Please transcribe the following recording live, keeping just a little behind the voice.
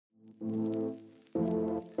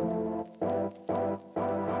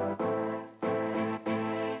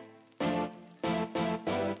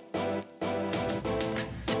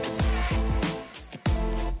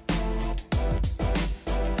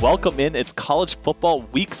welcome in. It's college football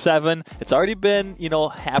week 7. It's already been,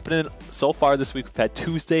 happening so far this week. We've had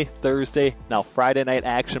Tuesday, Thursday, now Friday night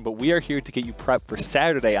action, but we are here to get you prepped for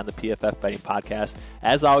Saturday on the PFF Betting Podcast.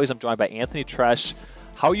 As always, I'm joined by Anthony Tresh.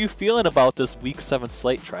 How are you feeling about this week 7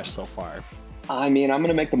 slate, Tresh, so far? I mean, I'm going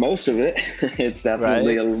to make the most of it. It's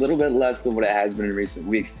definitely a little bit less than what it has been in recent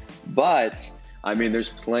weeks. But, I mean, there's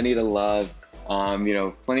plenty to love,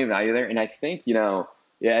 plenty of value there. And I think,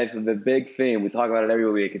 the big theme, we talk about it every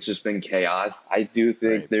week, it's just been chaos. I do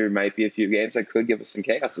think there might be a few games that could give us some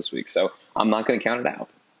chaos this week. So I'm not going to count it out.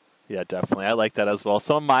 Yeah, definitely. I like that as well.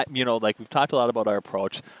 Some of my, we've talked a lot about our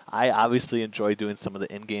approach. I obviously enjoy doing some of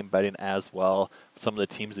the in-game betting as well. Some of the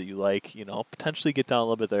teams that you like, potentially get down a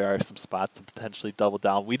little bit. There are some spots to potentially double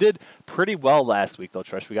down. We did pretty well last week, though,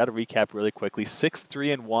 Trish. We got to recap really quickly.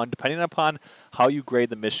 6-3-1. Depending upon how you grade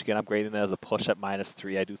the Michigan, I'm grading it as a push at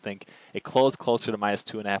 -3. I do think it closed closer to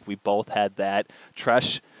 -2.5. We both had that.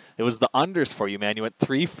 Trish, it was the unders for you, man. You went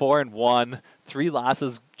 3-4-1, 3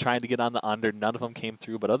 losses trying to get on the under. None of them came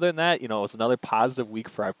through. But other than that, it was another positive week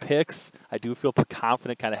for our picks. I do feel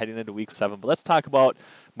confident kind of heading into week 7. But let's talk about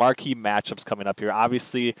marquee matchups coming up here.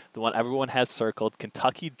 Obviously, the one everyone has circled,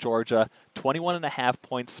 Kentucky, Georgia,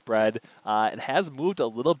 21.5-point spread. It has moved a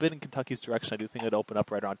little bit in Kentucky's direction. I do think it would open up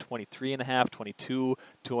right around 23.5, 22,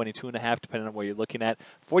 22.5, depending on where you're looking at.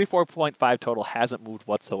 44.5 total hasn't moved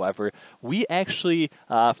whatsoever. We actually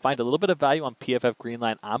find a little bit of value on PFF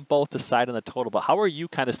Greenline on both the side and the total. But how are you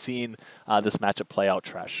kind of seeing this matchup play out,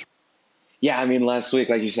 Tresh? Yeah, I mean, last week,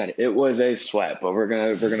 like you said, it was a sweat, but we're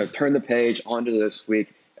gonna turn the page onto this week.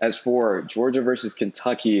 As for Georgia versus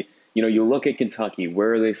Kentucky, you look at Kentucky,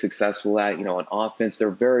 where are they successful at? On offense, they're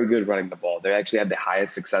very good running the ball. They actually had the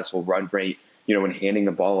highest successful run rate, when handing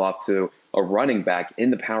the ball off to a running back in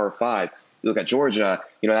the Power 5. You look at Georgia,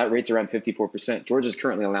 that rate's around 54%. Georgia's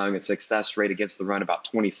currently allowing a success rate against the run about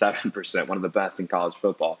 27%, one of the best in college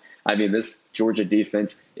football. I mean, this Georgia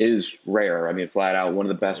defense is rare. I mean, flat out, one of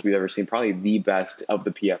the best we've ever seen, probably the best of the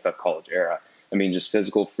PFF college era. I mean, just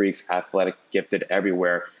physical freaks, athletic, gifted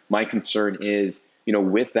everywhere. My concern is,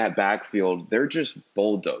 with that backfield, they're just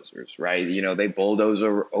bulldozers, right? They bulldoze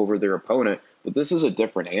over their opponent, but this is a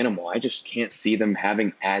different animal. I just can't see them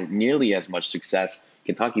having nearly as much success,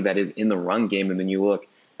 Kentucky, that is, in the run game. And then you look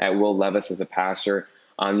at Will Levis as a passer.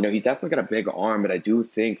 He's definitely got a big arm, but I do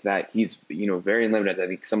think that he's, very limited. I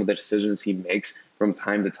think some of the decisions he makes from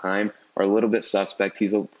time to time are a little bit suspect.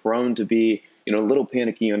 He's prone to be, a little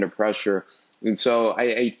panicky under pressure. And so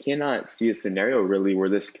I cannot see a scenario really where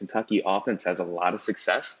this Kentucky offense has a lot of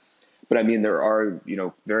success. But I mean, there are,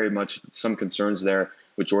 very much some concerns there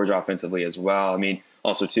with Georgia offensively as well. I mean,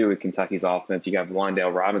 also too, with Kentucky's offense, you have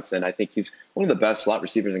Wan'Dale Robinson. I think he's one of the best slot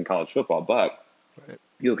receivers in college football. But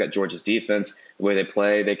you look at Georgia's defense, the way they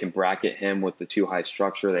play, they can bracket him with the 2-high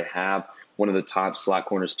structure they have. One of the top slot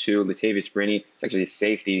corners too, Latavius Brini. It's actually a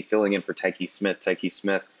safety filling in for Tyke Smith. Tyke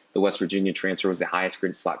Smith, the West Virginia transfer, was the highest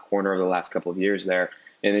graded slot corner over the last couple of years there.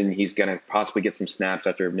 And then he's going to possibly get some snaps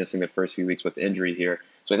after missing the first few weeks with injury here.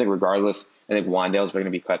 So I think regardless, I think Wan'Dale's going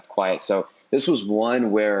to be cut quiet. So this was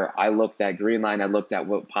one where I looked at Greenline. I looked at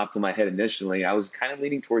what popped in my head initially. I was kind of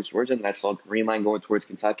leaning towards Georgia, and I saw Greenline going towards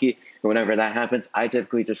Kentucky. And whenever that happens, I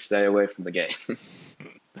typically just stay away from the game.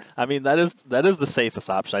 I mean, that is the safest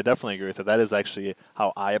option. I definitely agree with it. That is actually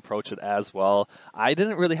how I approach it as well. I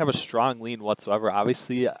didn't really have a strong lean whatsoever.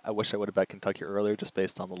 Obviously, I wish I would have bet Kentucky earlier just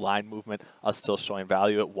based on the line movement, us still showing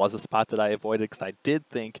value. It was a spot that I avoided because I did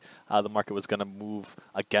think the market was going to move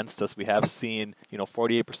against us. We have seen,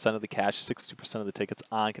 48% of the cash, 62% of the tickets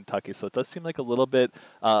on Kentucky. So it does seem like a little bit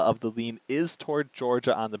of the lean is toward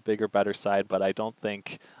Georgia on the bigger, better side, but I don't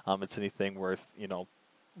think it's anything worth,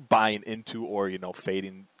 buying into or,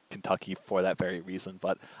 fading Kentucky for that very reason.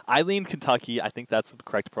 But I lean Kentucky. I think that's the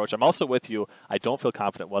correct approach. I'm also with you. I don't feel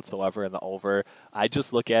confident whatsoever in the over. I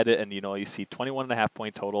just look at it and, you see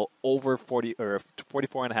 21.5-point total, over 40 or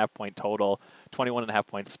 44.5-point total,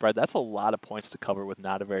 21.5-point spread. That's a lot of points to cover with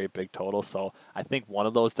not a very big total. So I think one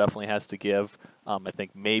of those definitely has to give. I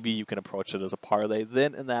think maybe you can approach it as a parlay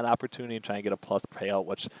then in that opportunity and try and get a plus payout,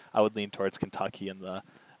 which I would lean towards Kentucky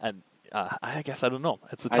I guess I don't know.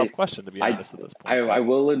 It's a tough question, to be honest, at this point. I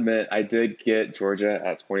will admit I did get Georgia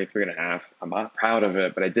at 23.5. I'm not proud of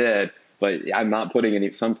it, but I did. But I'm not putting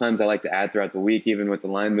any. Sometimes I like to add throughout the week, even with the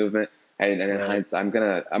line movement. And I'm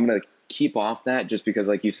gonna keep off that just because,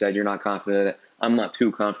 like you said, you're not confident in it. I'm not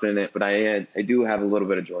too confident in it, but I do have a little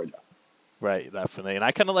bit of Georgia. Right, definitely. And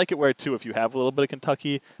I kind of like it where, too, if you have a little bit of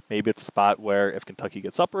Kentucky, maybe it's a spot where if Kentucky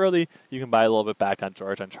gets up early, you can buy a little bit back on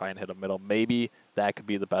Georgia and try and hit a middle. Maybe that could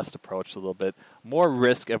be the best approach. A little bit more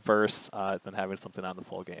risk averse than having something on the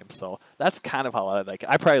full game. So that's kind of how I like it.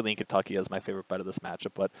 I probably lean Kentucky as my favorite bet of this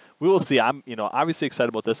matchup, but we will see. I'm obviously excited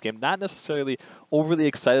about this game. Not necessarily overly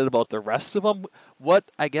excited about the rest of them. What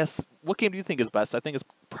game do you think is best? I think it's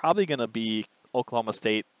probably going to be Oklahoma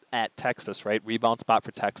State at Texas, right? Rebound spot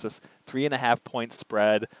for Texas. 3.5-point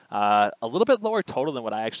spread. A little bit lower total than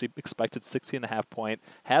what I actually expected. 16.5-point.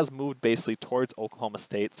 Has moved basically towards Oklahoma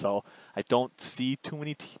State, so I don't see too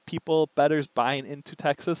many people, bettors, buying into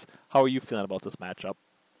Texas. How are you feeling about this matchup?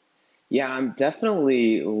 Yeah, I'm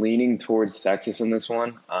definitely leaning towards Texas in this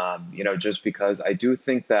one. Just because I do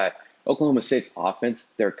think that Oklahoma State's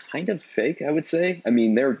offense, they're kind of fake, I would say.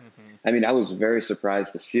 Hmm. I was very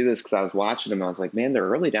surprised to see this because I was watching them. I was like, man, their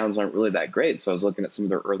early downs aren't really that great. So I was looking at some of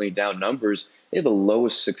their early down numbers. They have the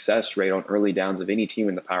lowest success rate on early downs of any team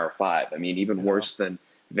in the Power Five. I mean, even Yeah. worse than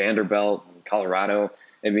Vanderbilt and Colorado.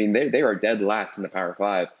 I mean, they are dead last in the Power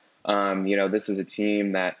Five. This is a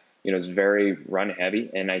team that is very run heavy,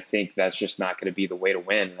 and I think that's just not going to be the way to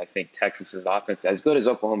win. I think Texas's offense, as good as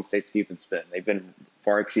Oklahoma State's defense been, they've been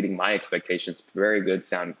far exceeding my expectations. Very good,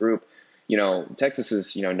 sound group. Texas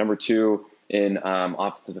is number two in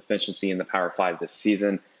offensive efficiency in the Power Five this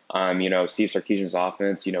season. Steve Sarkisian's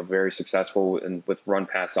offense, very successful with run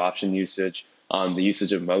pass option usage, the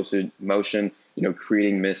usage of motion,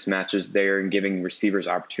 creating mismatches there and giving receivers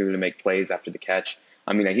opportunity to make plays after the catch.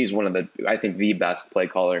 I mean, he's one of I think, the best play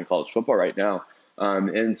caller in college football right now.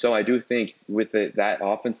 And so I do think with that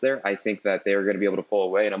offense there, I think that they're going to be able to pull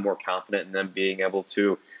away, and I'm more confident in them being able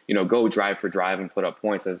to, go drive for drive and put up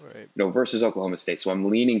points Right. versus Oklahoma State. So I'm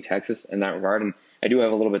leaning Texas in that regard, and I do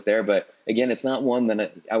have a little bit there, but again, it's not one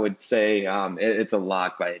that I would say it's a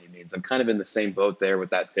lock by any means. I'm kind of in the same boat there with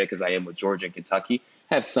that pick as I am with Georgia and Kentucky.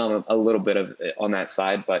 Have a little bit of on that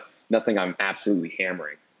side, but nothing I'm absolutely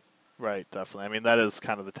hammering. Right, definitely. I mean, that is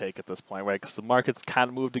kind of the take at this point, right? Because the market's kind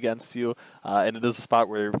of moved against you, and it is a spot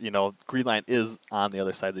where, Green Line is on the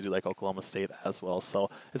other side. They do like Oklahoma State as well. So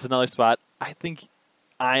it's another spot. I think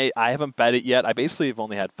I haven't bet it yet. I basically have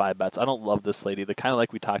only had 5 bets. I don't love this lady. The kind of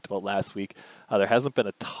like we talked about last week. There hasn't been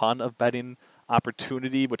a ton of betting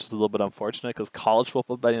opportunity, which is a little bit unfortunate because college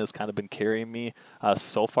football betting has kind of been carrying me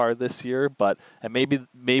so far this year. But and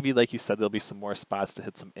maybe like you said, there'll be some more spots to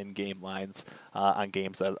hit some in-game lines on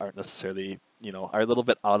games that aren't necessarily are a little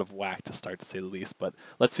bit out of whack to start, to say the least. But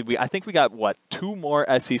let's see. I think we got two more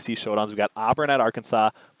SEC showdowns. We got Auburn at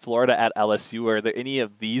Arkansas, Florida at LSU. Are there any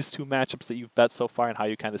of these two matchups that you've bet so far, and how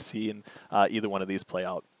you kind of see in either one of these play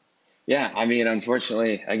out? Yeah, I mean,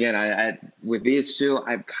 unfortunately, again, I with these two,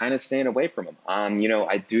 I'm kind of staying away from them.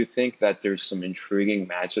 I do think that there's some intriguing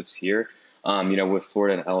matchups here, with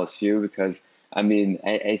Florida and LSU because I mean,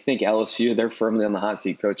 I think LSU they're firmly on the hot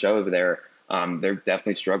seat. Coach O over there, they've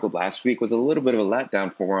definitely struggled. Last week was a little bit of a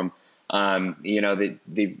letdown for them.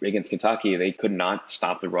 They against Kentucky, they could not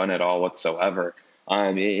stop the run at all whatsoever.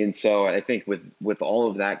 And so I think with all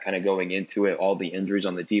of that kind of going into it, all the injuries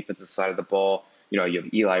on the defensive side of the ball. You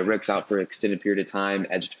have Eli Ricks out for an extended period of time,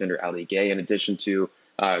 edge defender Ali Gay, in addition to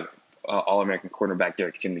All-American cornerback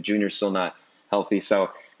Derek Stingley Jr. still not healthy.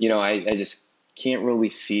 So, I just can't really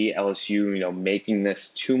see LSU, making this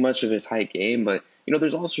too much of a tight game. But,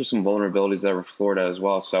 there's also some vulnerabilities there with Florida as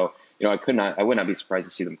well. So, I would not be surprised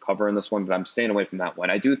to see them cover in this one, but I'm staying away from that one.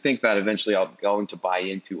 I do think that eventually I'm going to buy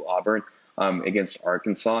into Auburn against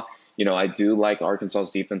Arkansas. I do like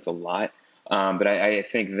Arkansas's defense a lot. But I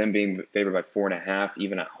think them being favored by 4.5,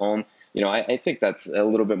 even at home, I think that's a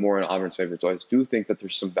little bit more in Auburn's favor. So I do think that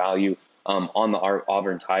there's some value on the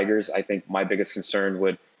Auburn Tigers. I think my biggest concern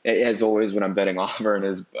would, as always, when I'm betting Auburn,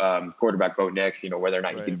 is quarterback Bo Nix. Whether or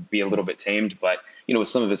not he Right. can be a little bit tamed, but with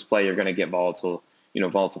some of his play, you're going to get volatile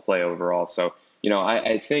play overall. So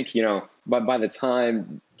I think by the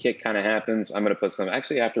time kick kind of happens, I'm going to put some.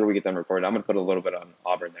 Actually, after we get done recording, I'm going to put a little bit on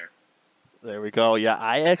Auburn there. There we go. Yeah,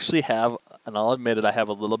 I actually have, and I'll admit it, I have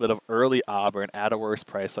a little bit of early Auburn at a worse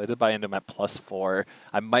price, so I did buy into them at +4.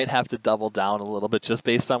 I might have to double down a little bit just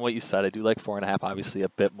based on what you said. I do like 4.5, obviously a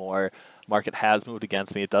bit more. Market has moved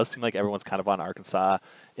against me. It does seem like everyone's kind of on Arkansas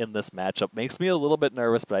in this matchup. Makes me a little bit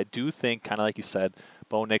nervous, but I do think, kind of like you said,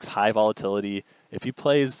 Bo Nix, high volatility. If he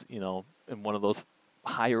plays, in one of those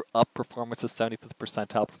higher up performances, 75th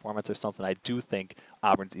percentile performance or something, I do think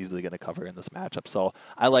Auburn's easily going to cover in this matchup. So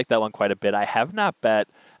I like that one quite a bit. I have not bet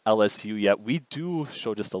LSU yet. We do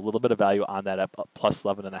show just a little bit of value on that at plus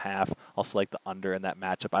 11.5. Also like the under in that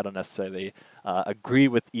matchup. I don't necessarily agree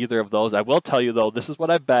with either of those. I will tell you, though, this is what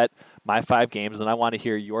I bet my 5 games, and I want to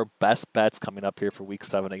hear your best bets coming up here for Week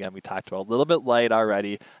 7. Again, we talked about a little bit light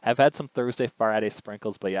already. I've had some Thursday, Friday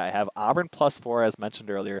sprinkles, but yeah, I have Auburn plus 4, as mentioned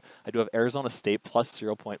earlier. I do have Arizona State plus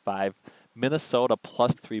 0.5, Minnesota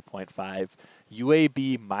plus 3.5,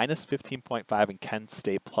 UAB minus 15.5, and Kent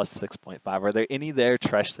State plus 6.5. Are there any there,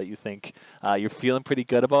 Tresh, that you think you're feeling pretty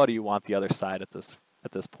good about, or you want the other side at this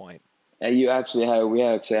point? We actually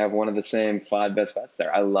have one of the same 5 best bets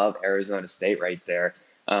there. I love Arizona State right there.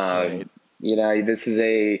 Right. This is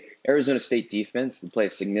a Arizona State defense that play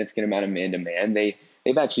a significant amount of man-to-man.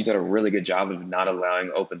 They've actually done a really good job of not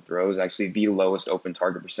allowing open throws. Actually, the lowest open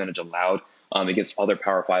target percentage allowed against other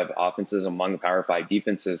Power 5 offenses among the Power 5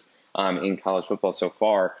 defenses in college football so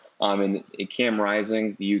far. And Cam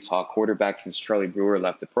Rising, the Utah quarterback since Charlie Brewer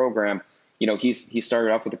left the program, he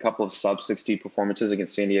started off with a couple of sub-60 performances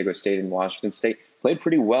against San Diego State and Washington State. Played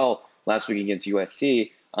pretty well last week against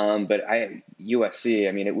USC.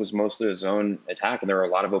 USC, it was mostly his own attack, and there were a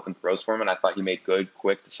lot of open throws for him, and I thought he made good,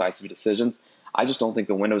 quick, decisive decisions. I just don't think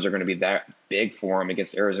the windows are going to be that big for him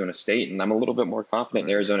against Arizona State, and I'm a little bit more confident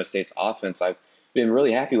in Arizona State's offense. I've been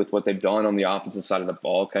really happy with what they've done on the offensive side of the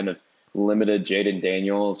ball, kind of limited Jaden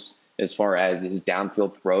Daniels as far as his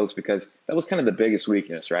downfield throws, because that was kind of the biggest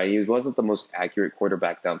weakness, right? He wasn't the most accurate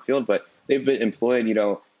quarterback downfield, but they've been employed,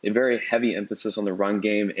 a very heavy emphasis on the run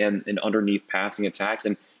game and an underneath passing attack.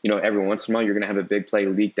 And, every once in a while, you're going to have a big play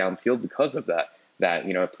leak downfield because of that,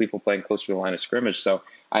 people playing close to the line of scrimmage. So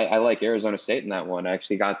I like Arizona State in that one. I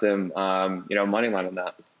actually got them, money line on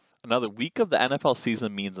that. Another week of the NFL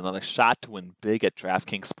season means another shot to win big at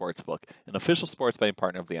DraftKings Sportsbook, an official sports betting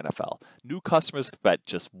partner of the NFL. New customers can bet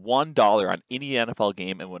just $1 on any NFL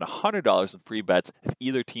game and win $100 in free bets if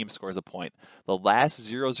either team scores a point. The last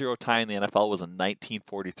 0-0 tie in the NFL was in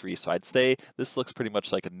 1943, so I'd say this looks pretty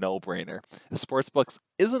much like a no-brainer. If Sportsbooks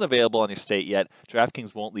isn't available in your state yet,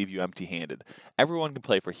 DraftKings won't leave you empty-handed. Everyone can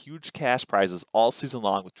play for huge cash prizes all season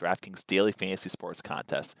long with DraftKings Daily Fantasy Sports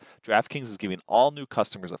Contests. DraftKings is giving all new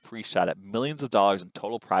customers a free shot at millions of dollars in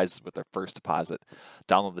total prizes with their first deposit.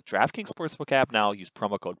 Download the DraftKings Sportsbook app now, use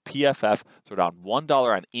promo code PFF, throw down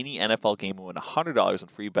 $1 on any NFL game and win $100 in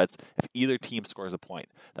free bets if either team scores a point.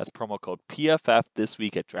 That's promo code PFF this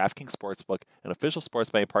week at DraftKings Sportsbook, an official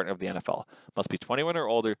sports betting partner of the NFL. Must be 21 or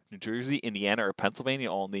older, New Jersey, Indiana, or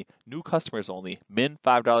Pennsylvania only, new customers only, min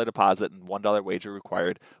 $5 deposit and $1 wager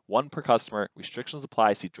required, one per customer, restrictions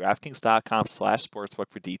apply, see DraftKings.com/sportsbook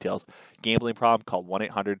for details. Gambling problem, call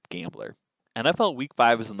 1-800-GAMBLER. NFL Week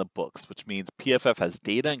 5 is in the books, which means PFF has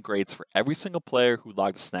data and grades for every single player who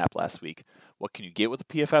logged a snap last week. What can you get with a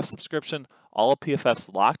PFF subscription? All of PFF's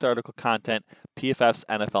locked article content, PFF's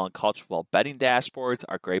NFL and college football betting dashboards,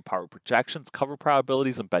 our grade power projections, cover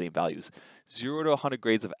probabilities, and betting values. 0 to 100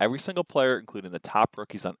 grades of every single player, including the top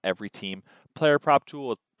rookies on every team. Player prop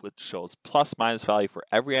tool, which shows plus minus value for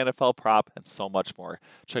every NFL prop, and so much more.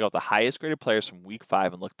 Check out the highest graded players from Week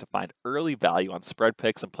 5 and look to find early value on spread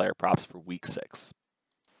picks and player props for Week 6.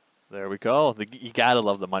 There we go. You got to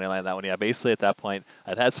love the money line on that one. Yeah, basically at that point,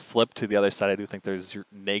 it has flipped to the other side. I do think there's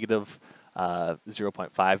negative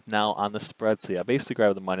 0.5 now on the spread. So yeah, basically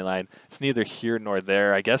grab the money line. It's neither here nor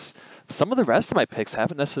there. I guess some of the rest of my picks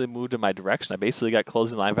haven't necessarily moved in my direction. I basically got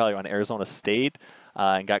closing line value on Arizona State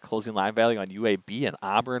and got closing line value on UAB, and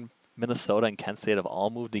Auburn, Minnesota, and Kent State have all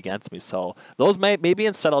moved against me. So those maybe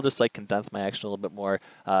instead I'll just condense my action a little bit more,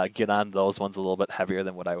 get on those ones a little bit heavier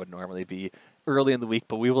than what I would normally be early in the week,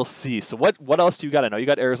 but we will see. So what else do you got? I know you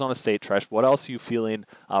got Arizona State, Tresh. What else are you feeling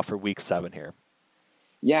for Week 7 here?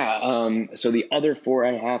 Yeah, so the other 4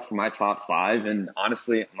 I have for my top 5, and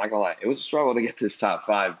honestly, I'm not gonna lie, it was a struggle to get this top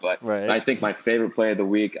 5, but right. I think my favorite play of the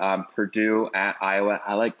week, Purdue at Iowa.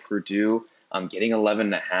 I like Purdue. Getting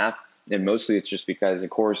 11.5, and mostly it's just because, of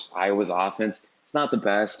course, Iowa's offense, it's not the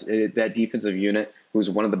best. That defensive unit, who's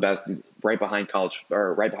one of the best, right behind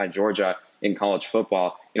Georgia in college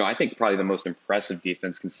football. I think probably the most impressive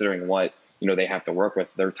defense considering what they have to work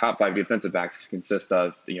with. Their top 5 defensive backs consist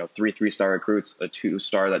of 3 3-star recruits, a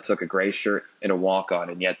 2-star that took a gray shirt, and a walk-on,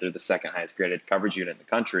 and yet they're the second highest graded coverage unit in the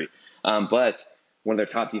country. But one of their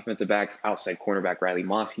top defensive backs, outside cornerback Riley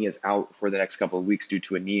Moss, he is out for the next couple of weeks due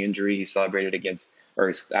to a knee injury. He celebrated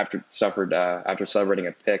after celebrating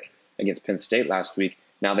a pick against Penn State last week.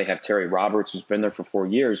 Now they have Terry Roberts, who's been there for 4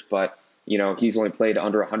 years, but he's only played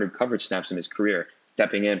under 100 coverage snaps in his career,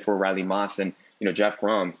 stepping in for Riley Moss. And Jeff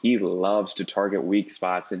Grom, he loves to target weak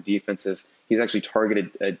spots and defenses. He's actually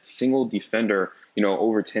targeted a single defender,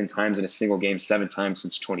 over 10 times in a single game, 7 times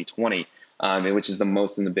since 2020. which is the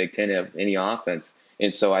most in the Big Ten of any offense.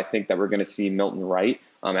 And so I think that we're going to see Milton Wright,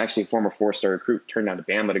 actually a former 4-star recruit, turned down to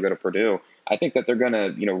Bama to go to Purdue. I think that they're going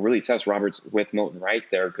to, really test Roberts with Milton Wright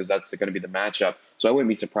there because that's going to be the matchup. So I wouldn't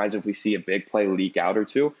be surprised if we see a big play leak out or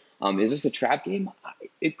two. Is this a trap game?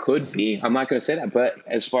 It could be. I'm not going to say that. But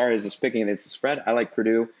as far as this picking against the spread, I like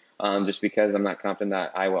Purdue just because I'm not confident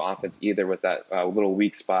that Iowa offense either with that little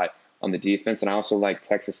weak spot on the defense. And I also like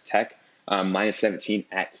Texas Tech minus 17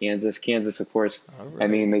 at Kansas. Kansas, of course, right. I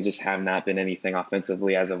mean, they just have not been anything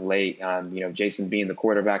offensively as of late. Jason Bean, the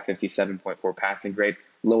quarterback, 57.4 passing grade,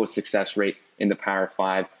 lowest success rate in the Power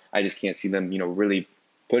 5. I just can't see them, really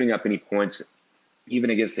putting up any points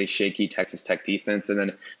even against a shaky Texas Tech defense. And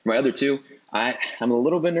then my other two, I'm a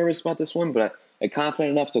little bit nervous about this one, but I'm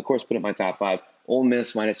confident enough to, of course, put it in my top 5. Ole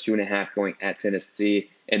Miss minus 2.5 going at Tennessee.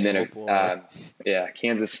 And then,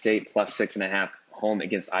 Kansas State plus 6.5 home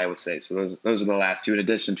against Iowa State. So those are the last two in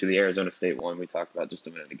addition to the Arizona State one we talked about just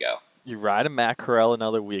a minute ago. You ride a Matt Corral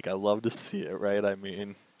another week. I love to see it, right? I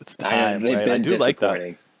mean, it's time, right? I do like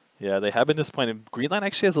that. Yeah, they have been disappointed. Greenline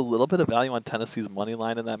actually has a little bit of value on Tennessee's money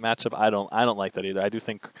line in that matchup. I don't like that either. I do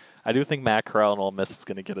think Matt Corral and Ole Miss is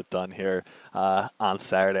going to get it done here on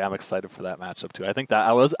Saturday. I'm excited for that matchup too. I think that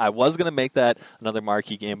I was going to make that another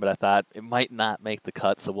marquee game, but I thought it might not make the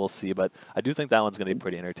cut, so we'll see. But I do think that one's going to be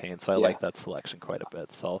pretty entertaining. So I like that selection quite a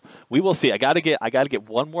bit. So we will see. I got to get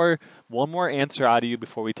one more answer out of you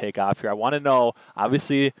before we take off here. I want to know,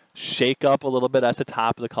 obviously, shake up a little bit at the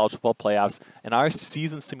top of the college football playoffs. In our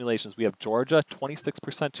season simulations, we have Georgia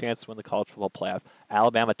 26% chance to win the college football playoff,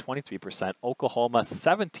 Alabama 23%, Oklahoma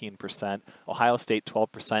 17%, Ohio State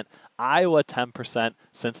 12%, Iowa 10%,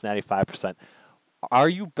 Cincinnati 5%. Are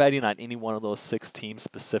you betting on any one of those 6 teams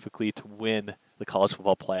specifically to win the college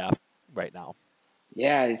football playoff right now?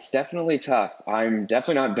 Yeah, it's definitely tough. I'm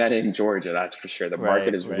definitely not betting Georgia, that's for sure. The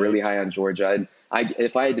market is really high on Georgia. And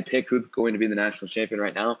if I had to pick who's going to be the national champion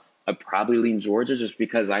right now, I'd probably lean Georgia just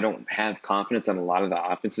because I don't have confidence on a lot of the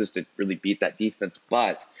offenses to really beat that defense.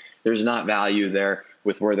 But there's not value there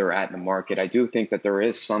with where they're at in the market. I do think that there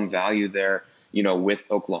is some value there, with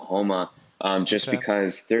Oklahoma,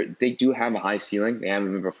 because they do have a high ceiling. They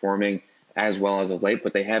haven't been performing as well as of late,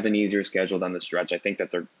 but they have an easier schedule down the stretch. I think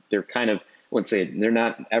that they're kind of, I wouldn't say they're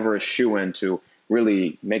not ever a shoo-in to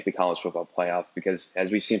really make the college football playoff because,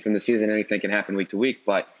 as we've seen from the season, anything can happen week to week.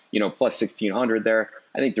 But plus 1,600 there,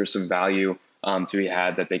 I think there's some value to be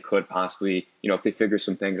had that they could possibly, if they figure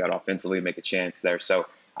some things out offensively, make a chance there. So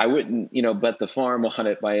I wouldn't, bet the farm on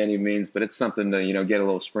it by any means, but it's something to, get a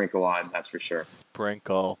little sprinkle on, that's for sure.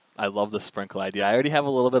 Sprinkle. I love the sprinkle idea. I already have a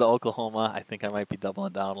little bit of Oklahoma. I think I might be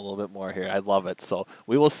doubling down a little bit more here. I love it. So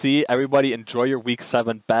we will see. Everybody enjoy your Week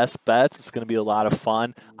 7 best bets. It's going to be a lot of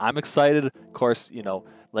fun. I'm excited. Of course,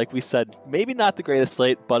 like we said, maybe not the greatest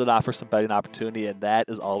slate, but it offers some betting opportunity, and that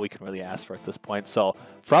is all we can really ask for at this point. So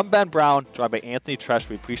from Ben Brown, joined by Anthony Tresh,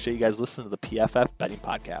 we appreciate you guys listening to the PFF Betting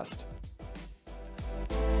Podcast.